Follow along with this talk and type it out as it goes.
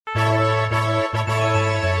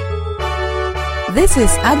This is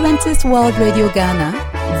Adventist World Radio Ghana,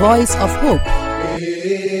 Voice of Hope.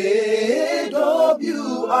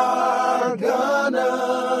 AWR Ghana,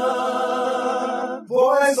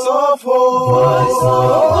 Voice of Hope.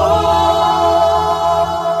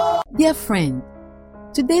 Dear friend,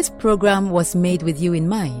 today's program was made with you in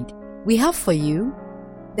mind. We have for you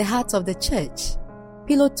the Heart of the Church,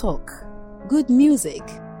 Pillow Talk, good music,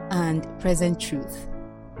 and present truth.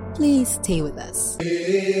 Please stay with us.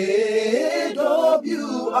 AWR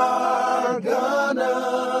Ghana,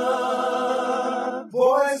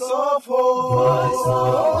 Voice of Hope.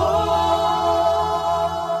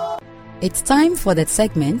 It's time for that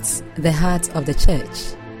segment, The Heart of the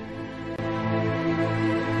Church.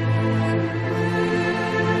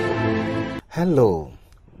 Hello,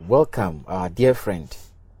 welcome our dear friend.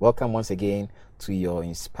 Welcome once again to your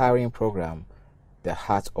inspiring program, The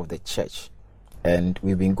Heart of the Church. And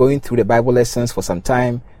we've been going through the Bible lessons for some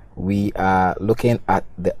time. We are looking at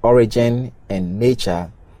the origin and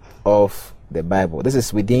nature of the Bible. This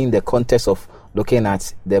is within the context of looking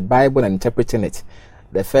at the Bible and interpreting it.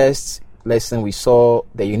 The first lesson we saw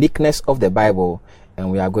the uniqueness of the Bible,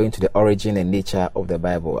 and we are going to the origin and nature of the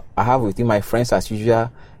Bible. I have with you my friends as usual.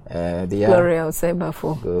 Gloria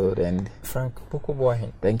Osebafo. Good. And Frank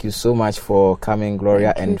Pukuboahin. Thank you so much for coming,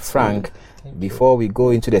 Gloria. And Frank, before we go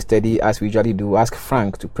into the study, as we usually do, ask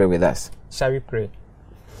Frank to pray with us. Shall we pray?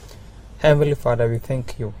 Heavenly Father, we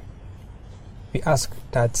thank you. We ask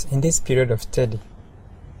that in this period of study,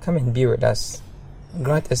 come and be with us.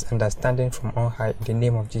 Grant us understanding from on high in the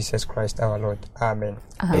name of Jesus Christ our Lord. Amen.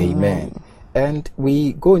 Amen. And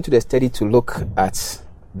we go into the study to look at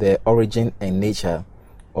the origin and nature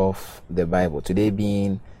of the Bible. Today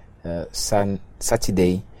being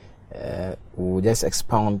Saturday, we'll just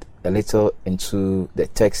expound a little into the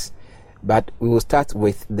text, but we will start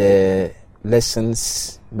with the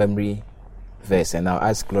lessons memory verse, and I'll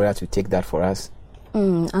ask Gloria to take that for us.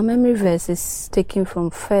 Our memory verse is taken from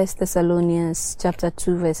 1 Thessalonians chapter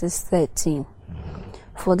 2 verses 13.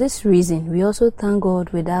 For this reason, we also thank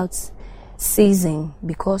God without ceasing,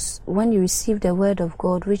 because when you received the word of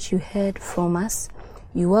God which you heard from us,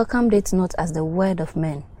 you welcomed it not as the word of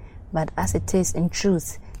men, but as it is in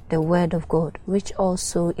truth the word of God, which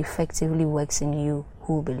also effectively works in you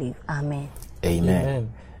who believe. Amen.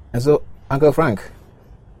 Amen. And so, Uncle Frank,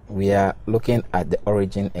 we are looking at the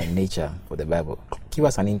origin and nature of the Bible. Give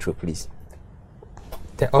us an intro, please.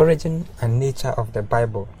 The origin and nature of the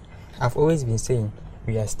Bible. I've always been saying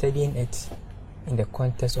we are studying it in the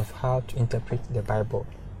context of how to interpret the Bible.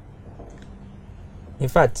 In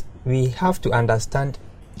fact, we have to understand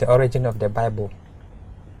the origin of the Bible,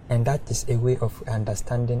 and that is a way of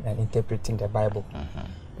understanding and interpreting the Bible.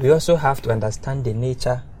 We also have to understand the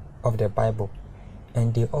nature of the Bible,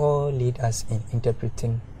 and they all lead us in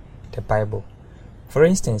interpreting the Bible. For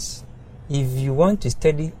instance, if you want to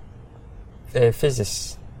study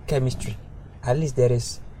physics, chemistry, at least there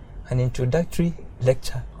is an introductory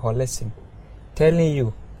lecture or lesson telling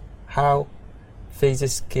you how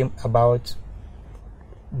physics came about,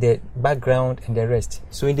 the background and the rest.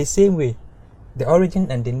 So in the same way, the origin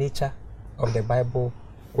and the nature of the Bible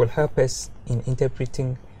will help us in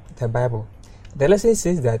interpreting the Bible. The lesson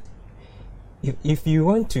says that if you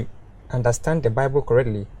want to understand the Bible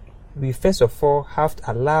correctly, we first of all have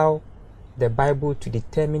to allow the Bible to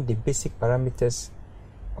determine the basic parameters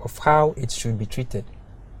of how it should be treated.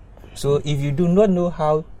 So if you do not know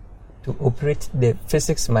how to operate the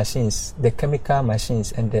physics machines, the chemical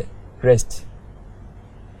machines and the rest,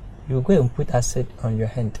 you go and put acid on your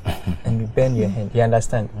hand and you burn your hand. You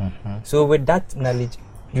understand? So with that knowledge,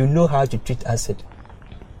 you know how to treat acid.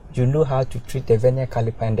 You know how to treat the vernier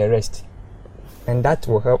caliper and the rest. And that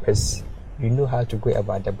will help us. You know how to go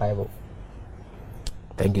about the Bible.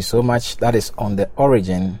 Thank you so much. That is on the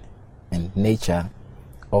origin and nature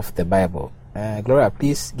of the Bible. Gloria,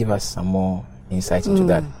 please give us some more insight into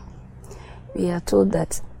that. We are told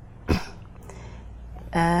that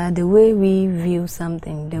the way we view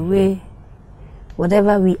something, the way,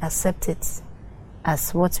 whatever we accept it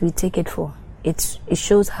as what we take it for, it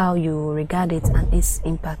shows how you regard it and its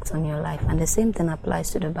impact on your life. And the same thing applies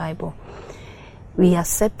to the Bible. We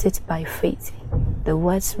accept it by faith, the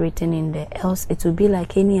words written in there, else it will be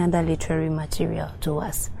like any other literary material to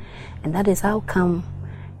us. And that is how come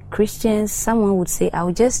Christians, someone would say,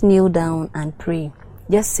 I'll just kneel down and pray,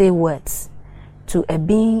 just say words to a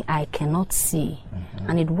being I cannot see.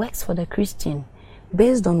 And it works for the Christian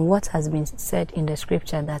based on what has been said in the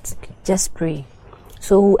scripture, that just pray.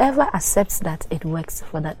 So whoever accepts that, it works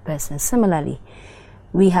for that person. Similarly,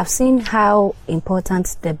 we have seen how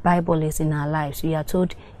important the Bible is in our lives. We are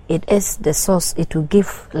told it is the source, it will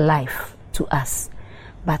give life to to us.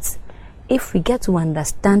 But if we get to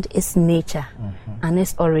understand its nature and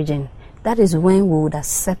its origin, that is when we would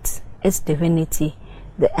accept its divinity,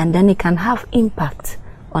 and then it can have impact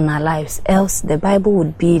on our lives. Else the Bible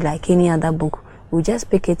would be like any other book. We just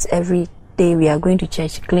pick it every day we are going to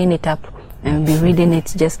church, clean it up, and be reading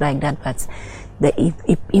it just like that. But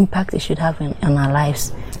the impact it should have on our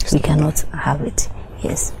lives, we cannot have it.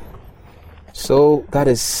 Yes. So that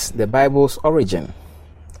is the Bible's origin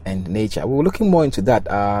and nature. We're looking more into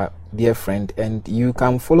that, dear friend, and you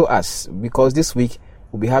can follow us because this week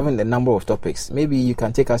we'll be having a number of topics. Maybe you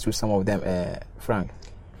can take us through some of them, Frank.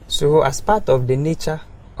 So as part of the nature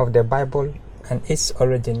of the Bible and its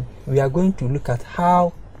origin, we are going to look at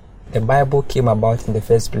how the Bible came about in the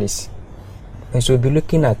first place. And so we'll be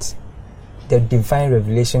looking at the divine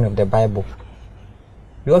revelation of the Bible.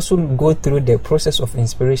 We also go through the process of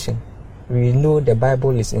inspiration. We know the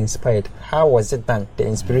Bible is inspired. How was it done? The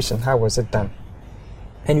inspiration, how was it done?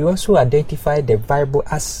 And we also identify the Bible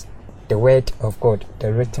as the Word of God,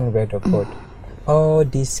 the written Word of God. All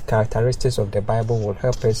these characteristics of the Bible will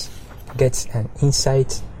help us get an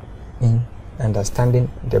insight in understanding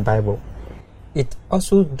the Bible. It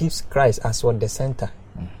also gives Christ as what the center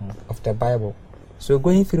of the Bible. So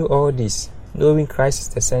going through all this, knowing Christ is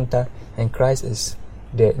the center and Christ is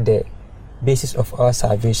the basis of our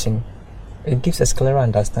salvation, it gives us clearer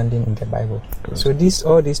understanding in the Bible. Good. So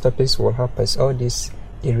all these topics will help us, all these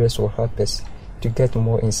areas will help us to get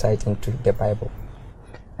more insight into the Bible.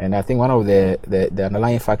 And I think one of the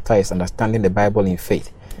underlying factor is understanding the Bible in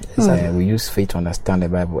faith. We use faith to understand the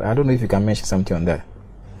Bible. I don't know if you can mention something on that.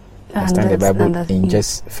 Understand the Bible in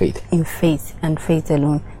just faith. In faith and faith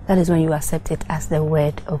alone. That is when you accept it as the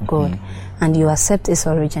Word of God. And you accept its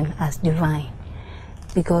origin as divine.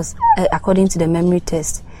 Because according to the memory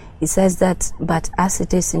test, it says that, but as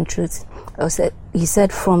it is in truth, he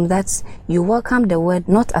said from that you welcome the word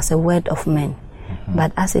not as a word of men,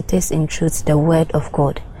 but as it is in truth, the Word of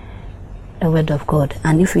God. The Word of God.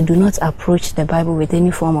 And if we do not approach the Bible with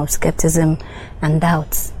any form of skepticism and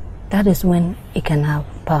doubts, that is when it can have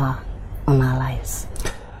power on our lives.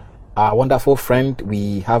 Our wonderful friend,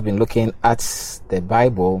 we have been looking at the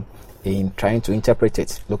Bible in trying to interpret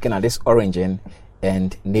it, looking at its origin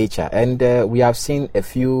and nature. And we have seen a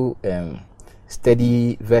few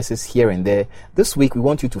steady verses here and there. This week, we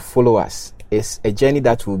want you to follow us. It's a journey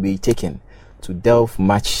that will be taken to delve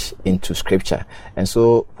much into Scripture. And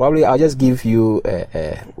so probably I'll just give you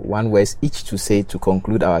one verse each to say to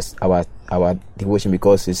conclude our devotion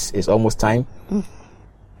because it's almost time.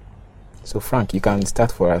 So Frank, you can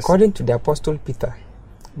start for us. According to the Apostle Peter,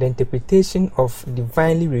 the interpretation of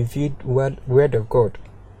divinely revealed word of God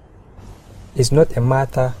is not a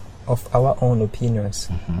matter of our own opinions.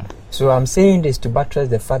 So I'm saying this to buttress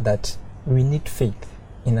the fact that we need faith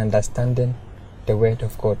in understanding the Word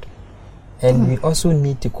of God. And we also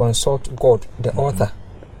need to consult God, the author,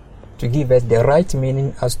 to give us the right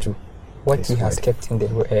meaning as to what He has kept in the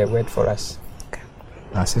Word for us.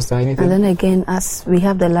 Sister, anything? And then again, as we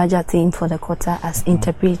have the larger theme for the quarter as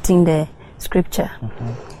interpreting the Scripture,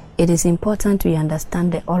 it is important we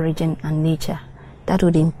understand the origin and nature. That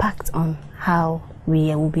would impact on how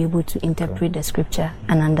we will be able to interpret the Scripture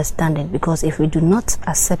and understand it. Because if we do not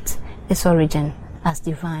accept its origin as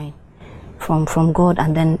divine from God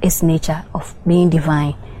and then its nature of being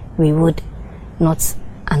divine, we would not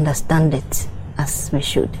understand it as we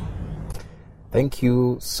should. Thank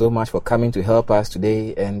you so much for coming to help us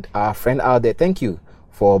today. And our friend out there, thank you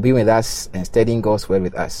for being with us and studying God's Word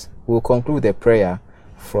with us. We'll conclude the prayer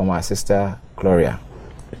from our sister Gloria.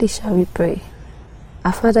 Please shall we pray.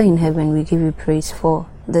 Our Father in heaven, we give you praise for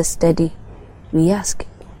this study. We ask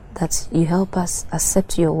that you help us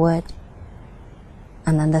accept your word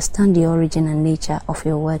and understand the origin and nature of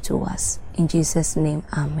your word to us. In Jesus' name,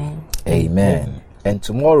 amen. Amen. And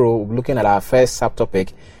tomorrow, we're looking at our first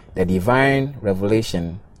subtopic, the divine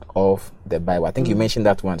revelation of the Bible. I think you mentioned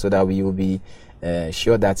that one, so that we will be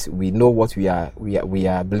sure that we know what we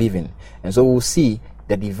are believing. And so we'll see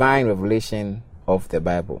the divine revelation of the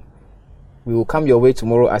Bible. We will come your way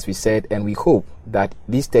tomorrow, as we said, and we hope that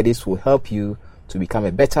these studies will help you to become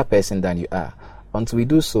a better person than you are. Until we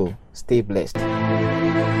do so, stay blessed.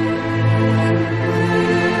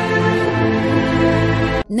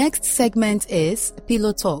 Next segment is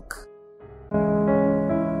Pillow Talk.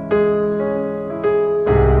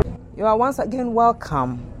 You are once again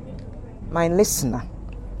welcome, my listener,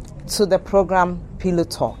 to the program Pillow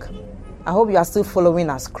Talk. I hope you are still following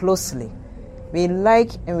us closely. We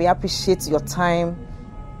like and we appreciate your time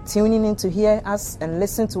tuning in to hear us and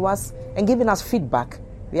listen to us and giving us feedback.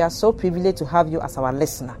 We are so privileged to have you as our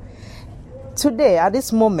listener. today, at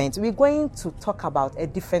this moment, we're going to talk about a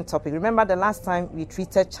different topic. Remember the last time we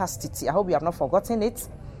treated chastity? I hope you have not forgotten it.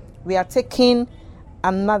 We are taking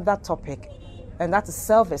another topic, and that is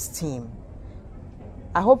self-esteem.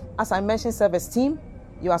 I hope, as I mentioned self-esteem,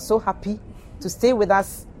 you are so happy to stay with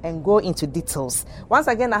us and go into details. Once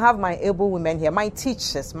again, I have my able women here, my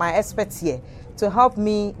teachers, my experts here, to help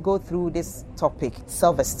me go through this topic,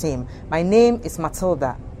 self-esteem. My name is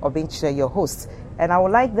Matilda Obinche, your host, and I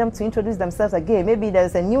would like them to introduce themselves again. Maybe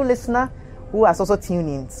there's a new listener who has also tuned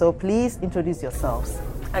in, so please introduce yourselves.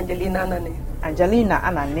 Angelina Anane. Angelina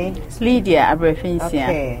Anane. Lydia Abrefinsia.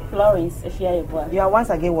 Okay. Florence Efiayeboa. You are once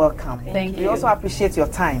again welcome. Thank you. We also appreciate your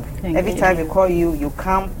time. Thank Every you. time we call you, you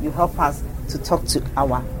come, you help us to talk to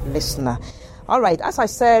our listener. All right, as I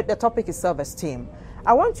said, the topic is self-esteem.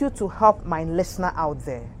 I want you to help my listener out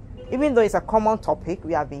there. Even though it's a common topic,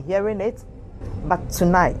 we have been hearing it, but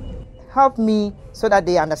tonight, help me so that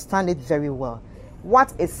they understand it very well.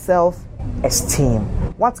 What is self-esteem?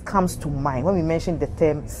 What comes to mind when we mention the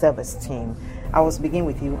term self-esteem? I will begin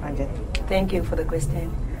with you, Angel. Thank you for the question.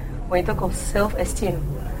 When you talk of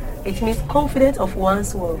self-esteem, it means confidence of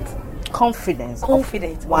one's worth. Confidence.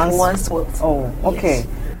 Confidence of one's worth. Oh, okay. Yes.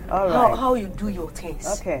 All right. How you do your things.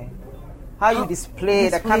 Okay. How you display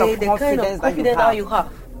the kind of confidence that you have. that you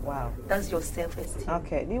have. Wow. That's your self-esteem.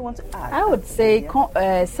 Okay. Do you want to add? I would say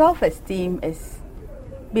self-esteem is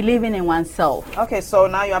believing in oneself. Okay, so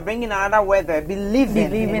now you are bringing another word there.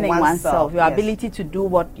 Believing in oneself. Your Yes. ability to do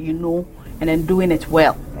what you know and then doing it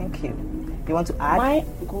well. Thank you. You want to add? Mine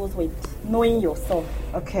goes with knowing yourself,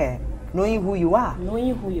 Okay. Knowing who you are.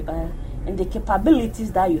 knowing who you are, and the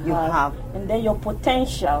capabilities that you have, and then your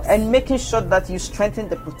potentials. And making sure that you strengthen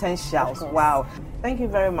the potentials. Of course. Wow. Thank you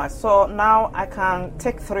very much. So now I can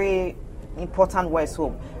take three important words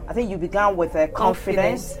home. I think you began with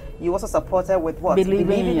confidence. You also supported with what?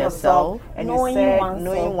 Believing in yourself. And Knowing you said oneself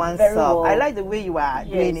knowing very oneself. well. I like the way you are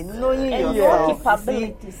doing it. Yes. Knowing And your yourself. you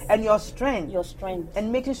capabilities. see, and your strength. Your strength.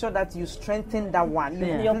 And making sure that you strengthen that one. You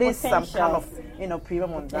Your place some kind of potentials.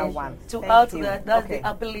 premium on that one. To Thank add to you. that, that's Okay.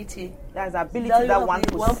 the ability. That's the ability That you that have one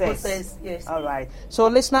the one possesses. possess, yes. All right. So,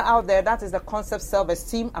 listener out there, that is the concept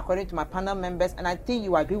self-esteem, according to my panel members, and I think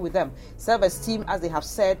you agree with them. Self-esteem, as they have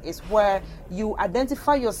said, is where you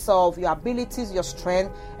identify yourself, your abilities, your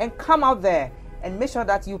strength, and come out there and make sure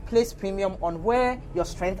that you place premium on where your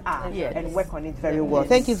strengths are Yes. and work on it very well.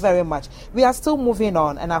 Thank you very much. We are still moving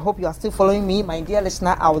on, and I hope you are still following me, my dear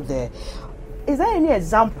listener out there. Is there any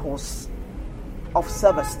examples of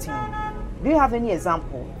self-esteem? Do you have any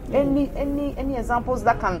example? Any examples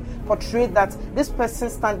that can portray that this person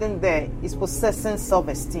standing there is possessing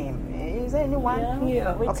self-esteem? Is there anyone?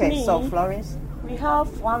 Yeah. With Okay, me, so Florence. we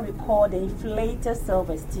have one we call the inflated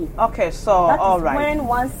self-esteem. Okay, so That is all right. when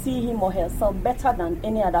one see him or herself better than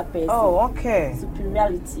any other person. Oh, okay.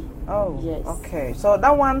 Superiority. Oh, Yes. okay. So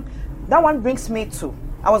that one brings me to.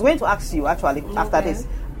 I was going to ask you actually after this.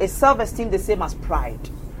 Is self-esteem the same as pride?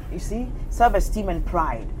 You see, self-esteem and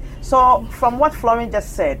pride. So from what Florence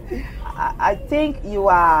just said, I think you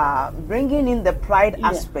are bringing in the pride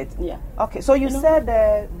aspect. Yeah. Okay. So you said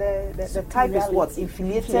the type is what?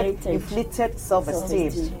 Inflated. Inflated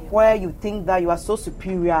self-esteem, Self-esteem. where you think that you are so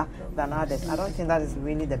superior than others. I don't think that is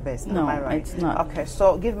really the best. No, Am I right? it's not. Okay.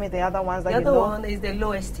 So give me the other ones that The you other know. one is the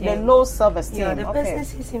low esteem. The low self-esteem. Yeah, the okay. person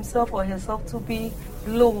sees himself or herself to be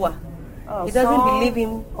lower. Oh, He doesn't so believe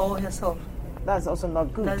him or herself. That's also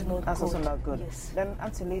not good. That's not also good. not good. Yes. Then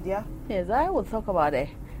Auntie Lydia. Yes, I will talk about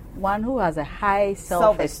one who has a high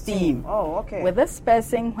self-esteem. Oh, okay. With this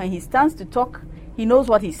person, when he stands to talk, he knows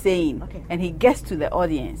what he's saying, Okay. and he gets to the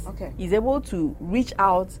audience. Okay. He's able to reach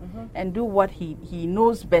out and do what he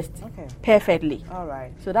knows best Okay. perfectly. All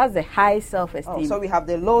right. So that's the high Oh, self-esteem. so we have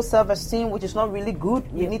the low self-esteem, which is not really good.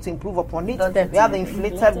 We need to improve upon it. That's We have the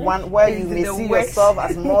inflated one, where you may The see worst. yourself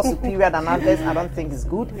as more superior than others. I don't think it's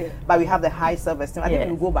good. Yeah. But we have the high self-esteem. I think Yes.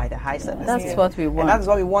 we go by the high self-esteem. That's what we want. And that's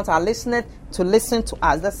what we want our listeners to listen to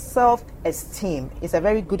us. The self-esteem is a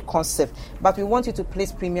very good concept, but we want you to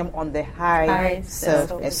place premium on the high High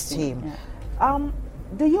self-esteem. Yeah.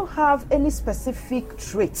 Do you have any specific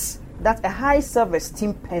traits that a high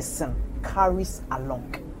self-esteem person carries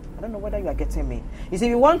along? I don't know whether you are getting me. You see,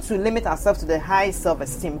 we want to limit ourselves to the high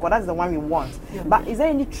self-esteem because that's the one we want. But is there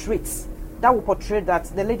any traits that will portray that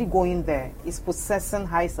the lady going there is possessing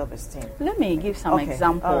high self-esteem? Let me give some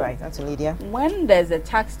example. All right, Auntie Lydia. When there's a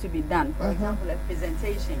task to be done, for example, a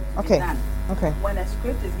presentation to Okay. be done, Okay. when a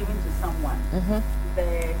script is given to someone,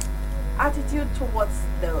 the attitude towards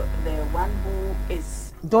the one who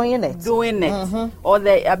is doing it, or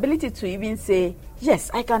the ability to even say,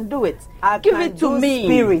 yes, I can do it. Give it to me.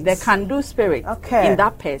 Spirit. The can-do spirit in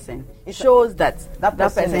that person shows that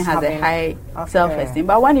person has a high self-esteem.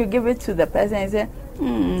 But when you give it to the person and say,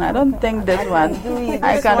 I don't think this one,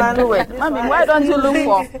 I can do it. Mommy, why don't you look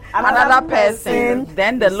for another person?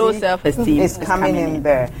 Then the low self-esteem is coming in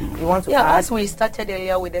there. You want to add? As we started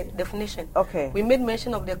earlier with the definition, we made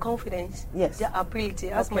mention of the confidence, the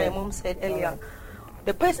ability, as my mom said earlier.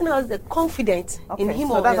 The person has the confidence in him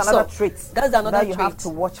or herself. That's another trait. That's another that you trait. have to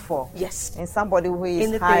watch for. Yes. In somebody who is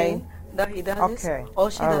anything high. That he does it, or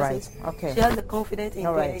she does it. She has the confidence in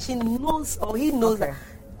it. She knows or he knows that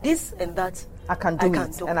this and that I can do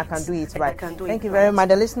it, and I can do it right. Thank you very much.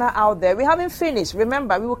 The listener out there, we haven't finished.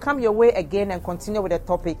 Remember, we will come your way again and continue with the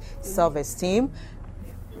topic self-esteem.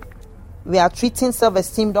 We are treating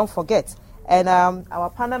self-esteem, don't forget. And our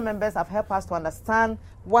panel members have helped us to understand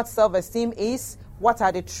what self-esteem is, what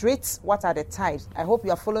are the traits, what are the types. I hope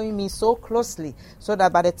you are following me so closely so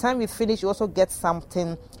that by the time we finish, you also get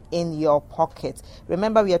something in your pocket.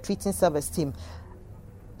 Remember, we are treating self-esteem.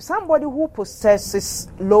 Somebody who possesses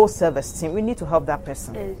low self-esteem, we need to help that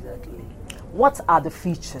person. Exactly. What are the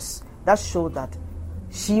features that show that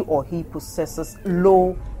she or he possesses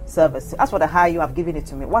low self-esteem? As for the high, you have given it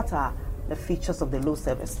to me. What are the features of the low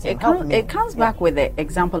self-esteem? It comes back with the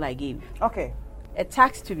example I gave. Okay. A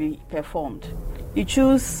task to be performed. You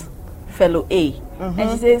choose fellow A,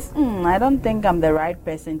 and she says, I don't think I'm the right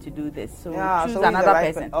person to do this. So choose another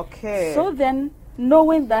person. Okay. So then,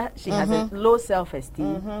 knowing that she has a low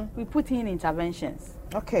self-esteem, we put in interventions.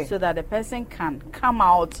 Okay. So that the person can come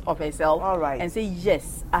out of herself and say,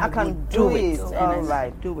 yes, I can do it. All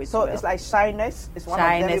right. Do it. So it's like shyness. It's one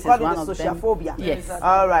of them. We call it the social phobia. Yes.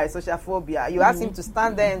 All right, social phobia. You ask him to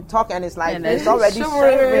stand there and talk, and it's like it's already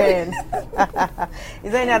shivering.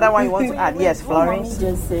 Is there any other one you want to add? Yes, Florence.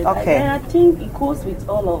 Just said, okay. I think it goes with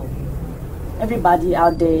all of everybody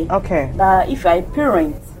out there. Okay. That if you're a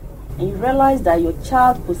parent, and you realize that your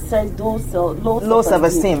child possesses those low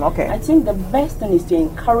self-esteem. Okay. I think the best thing is to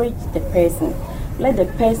encourage the person. Let the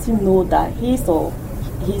person know that he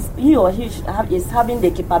or she is having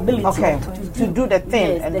the capability to do the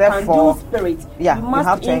thing, yes, and the therefore, can-do spirit. you must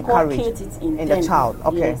have to encourage it in the child.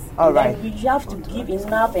 Okay, yes. all right. You have to give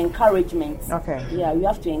enough encouragement. Okay. Yeah, you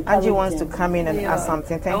have to encourage. Angie wants to come in and add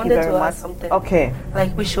something. Thank you very much. Something. Okay.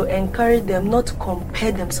 Like we should encourage them not to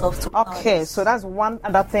compare themselves to others. So that's one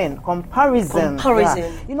other thing. Comparison.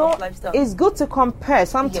 Yeah. You know, it's good to compare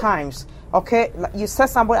sometimes. Yeah. Okay, you set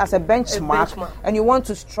somebody as a benchmark, and you want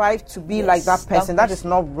to strive to be like that person. That is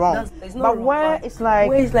not wrong. But where it's like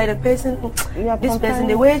the person, this person,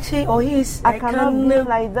 the way she or he is, I cannot live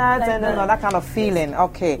like that, and that kind of feeling. Yes.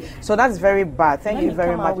 Okay, so that's very bad. Thank you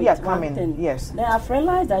very much. Yes, come in. Yes. Then I've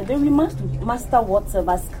realized that we must master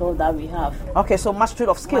whatever skill that we have. Okay, so mastery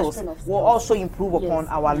of skills will also improve upon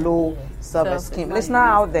our low self-esteem. Listener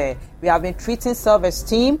out there, we have been treating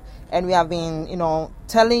self-esteem. And we have been,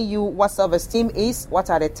 telling you what self-esteem is, what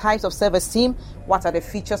are the types of self-esteem, what are the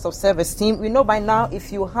features of self-esteem. We know by now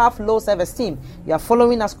if you have low self-esteem, you are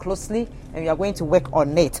following us closely and we are going to work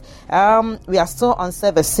on it. We are still on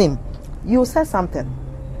self-esteem. You said something.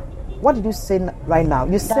 What did you say right now?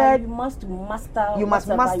 You said you must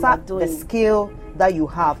master the skill that you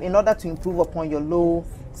have in order to improve upon your low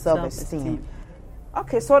self-esteem.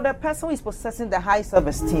 Okay, so the person who is possessing the high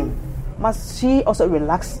self-esteem, must she also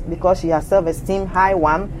relax because she has self-esteem high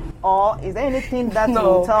one, or is there anything that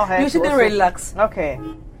will tell her? You shouldn't relax. Okay.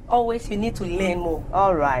 Always you need to learn more.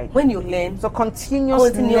 All right. When you learn, so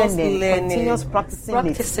continuous learning, continuous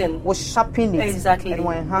practicing will sharpen it. Exactly. And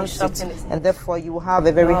will enhance it. And therefore you will have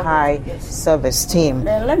a very high self-esteem.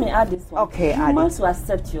 Then let me add this one. Okay, you must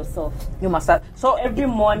accept yourself. You must. So every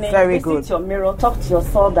morning, visit your mirror, talk to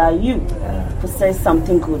yourself that you possess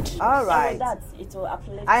something good. All right. So that it will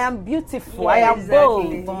uplift. I am beautiful. I am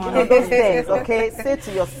bold. You know those things. Okay, say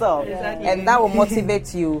to yourself, and that will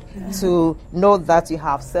motivate you to know that you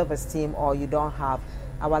have self-esteem or you don't have.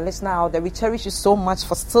 Our listener out there, we cherish you so much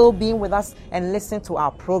for still being with us and listening to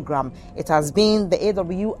our program. It has been the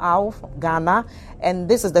AWR of Ghana, and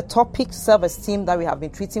this is the topic self-esteem that we have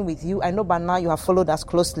been treating with you. I know by now you have followed us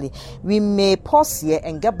closely. We may pause here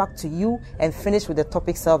and get back to you and finish with the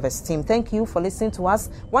topic self-esteem. Thank you for listening to us.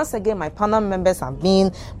 Once again, my panel members have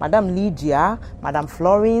been Madam Lydia, Madam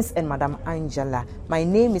Florence, and Madam Angela. My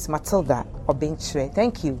name is Matilda Obenchire.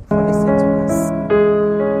 Thank you for listening to us.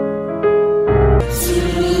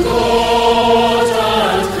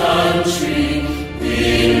 Country,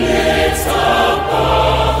 we lift up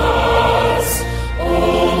our hearts, O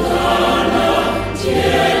Ghana,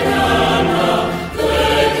 dear Ghana.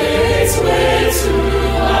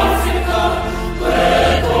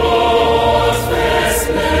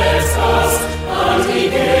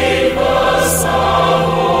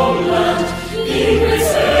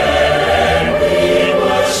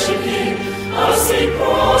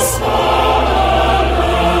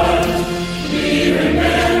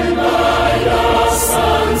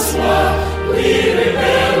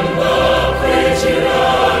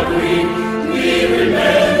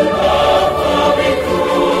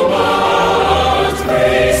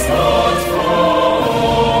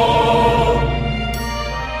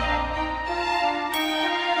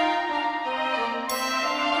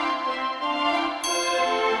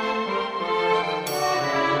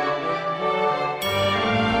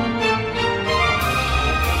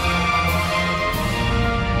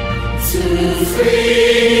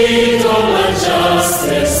 freedom and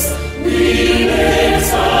justice we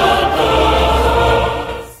lift up our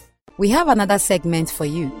hearts. We have another segment for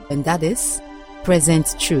you, and that is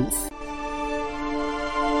Present Truth.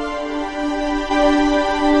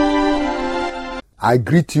 I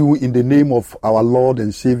greet you in the name of our Lord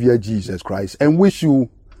and Savior Jesus Christ and wish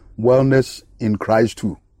you wellness in Christ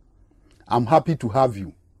too. I'm happy to have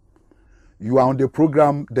you. You are on the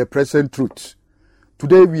program, The Present Truth.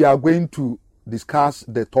 Today we are going to discuss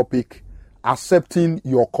the topic, accepting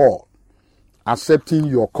your call. Accepting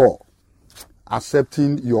your call.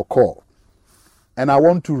 Accepting your call. And I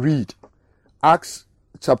want to read Acts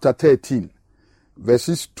chapter 13,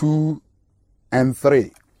 verses 2 and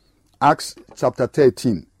 3. Acts chapter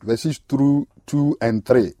 13, verses 2 and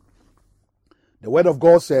 3. The word of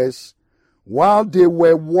God says, while they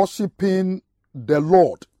were worshiping the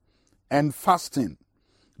Lord and fasting,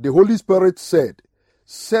 the Holy Spirit said,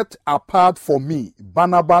 set apart for me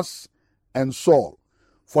Barnabas and Saul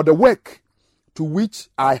for the work to which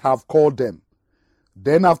I have called them.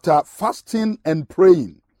 Then after fasting and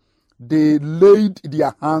praying, they laid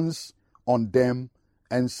their hands on them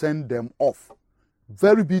and sent them off.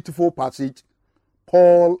 Very beautiful passage.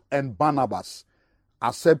 Paul and Barnabas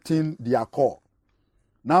accepting their call.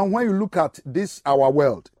 Now when you look at this, our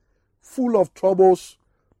world, full of troubles,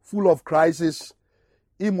 full of crisis,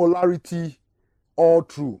 immorality, all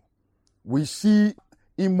true. We see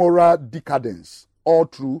immoral decadence, all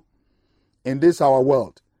true, in this our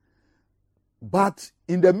world. But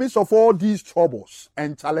in the midst of all these troubles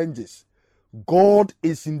and challenges, God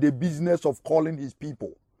is in the business of calling his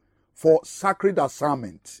people for sacred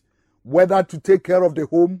assignments, whether to take care of the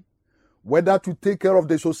home, whether to take care of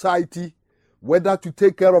the society, whether to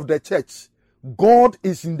take care of the church. God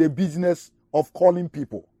is in the business of calling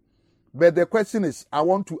people. But the question is, I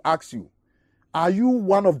want to ask you, are you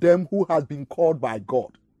one of them who has been called by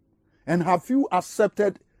God? And have you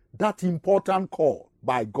accepted that important call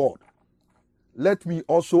by God? Let me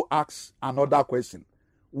also ask another question.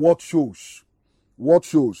 What shows? What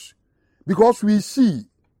shows? Because we see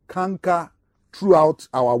canker throughout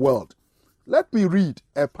our world. Let me read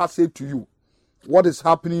a passage to you. What is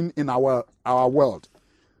happening in our world?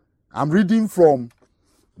 I'm reading from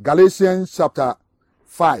Galatians chapter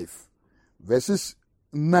 5, verses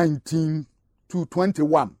 19 to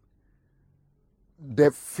 21.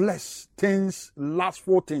 The flesh, things,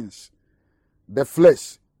 lustful things. The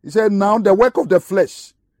flesh. He said, now the work of the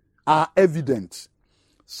flesh are evident.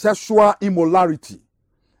 Sexual immorality,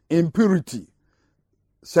 impurity,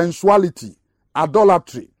 sensuality,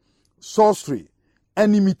 idolatry, sorcery,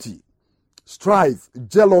 enmity, strife,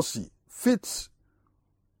 jealousy, fits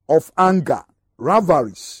of anger,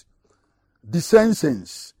 rivalries,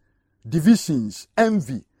 dissensions, divisions,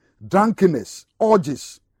 envy, drunkenness,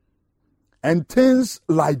 orgies, and things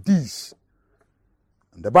like these.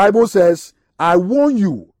 And the Bible says, I warn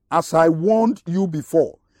you, as I warned you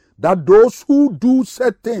before, that those who do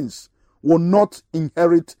such things will not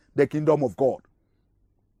inherit the kingdom of God.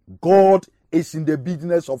 God is in the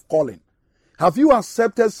business of calling. Have you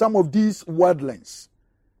accepted some of these worldlings?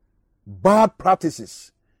 Bad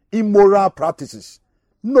practices, immoral practices.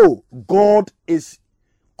 No, God is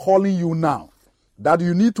calling you now that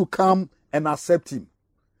you need to come and accept him.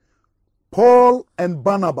 Paul and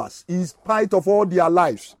Barnabas, in spite of all their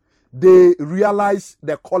lives, they realized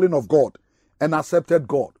the calling of God and accepted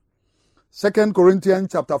God. 2 Corinthians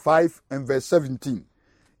chapter 5 and verse 17.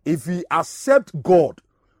 If we accept God,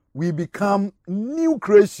 we become new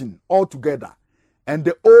creation altogether, and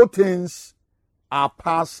the old things are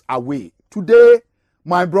passed away. Today,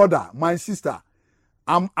 my brother, my sister,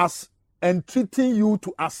 I'm entreating you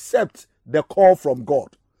to accept the call from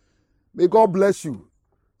God. May God bless you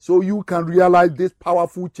so you can realize this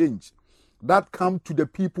powerful change that comes to the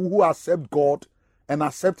people who accept God and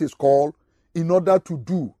accept his call in order to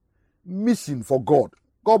do mission for God.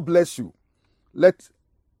 God bless you. Let's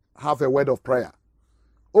have a word of prayer.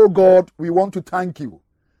 Oh God, we want to thank you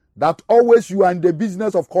that always you are in the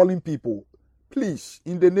business of calling people. Please,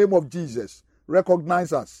 in the name of Jesus,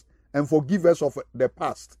 recognize us and forgive us of the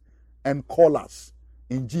past and call us.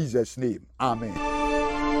 In Jesus' name, amen.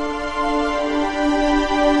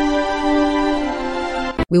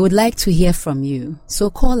 We would like to hear from you, so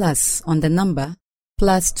call us on the number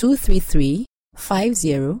 +233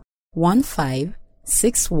 50 15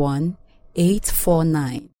 61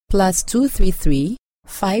 849 +233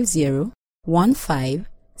 50 15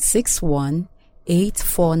 61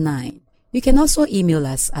 849. You can also email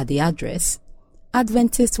us at the address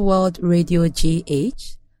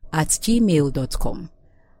adventistworldradiogh@gmail.com.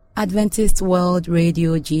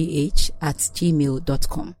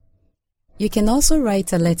 adventistworldradiogh@gmail.com. You can also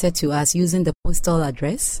write a letter to us using the postal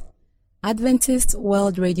address Adventist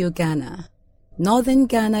World Radio Ghana, Northern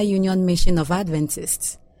Ghana Union Mission of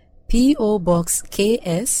Adventists, P.O. Box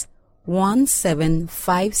KS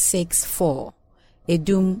 17564,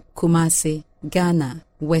 Edum, Kumasi, Ghana,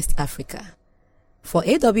 West Africa. For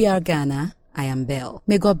AWR Ghana, I am Belle.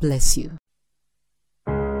 May God bless you.